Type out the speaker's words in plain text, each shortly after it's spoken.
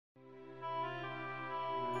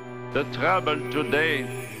The trouble today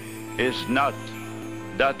is not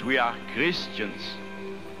that we are Christians.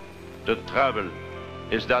 The trouble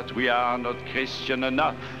is that we are not Christian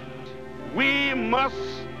enough. We must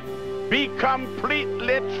be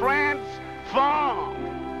completely transformed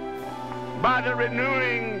by the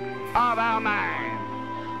renewing of our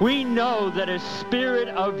mind. We know that a spirit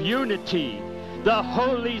of unity, the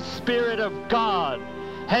Holy Spirit of God,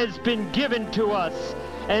 has been given to us,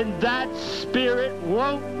 and that spirit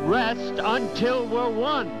won't rest until we're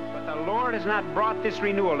one. But the Lord has not brought this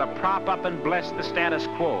renewal to prop up and bless the status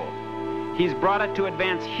quo. He's brought it to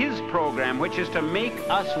advance His program, which is to make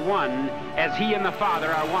us one as He and the Father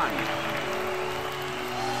are one.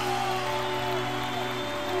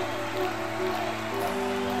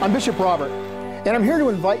 I'm Bishop Robert, and I'm here to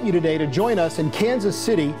invite you today to join us in Kansas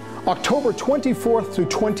City, October 24th through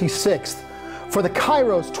 26th, for the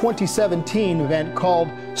Kairos 2017 event called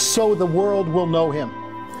So the World Will Know Him.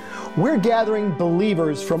 We're gathering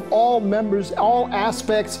believers from all members, all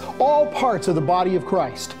aspects, all parts of the body of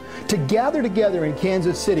Christ to gather together in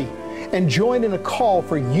Kansas City and join in a call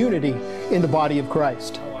for unity in the body of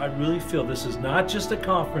Christ. I really feel this is not just a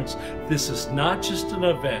conference, this is not just an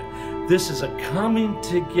event. This is a coming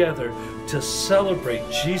together to celebrate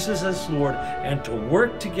Jesus as Lord and to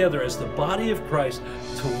work together as the body of Christ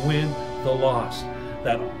to win the lost.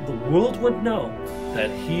 That the world would know that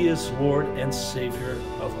He is Lord and Savior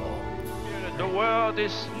of all. The world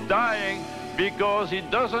is dying because it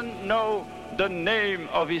doesn't know the name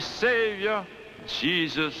of its Savior,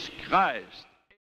 Jesus Christ.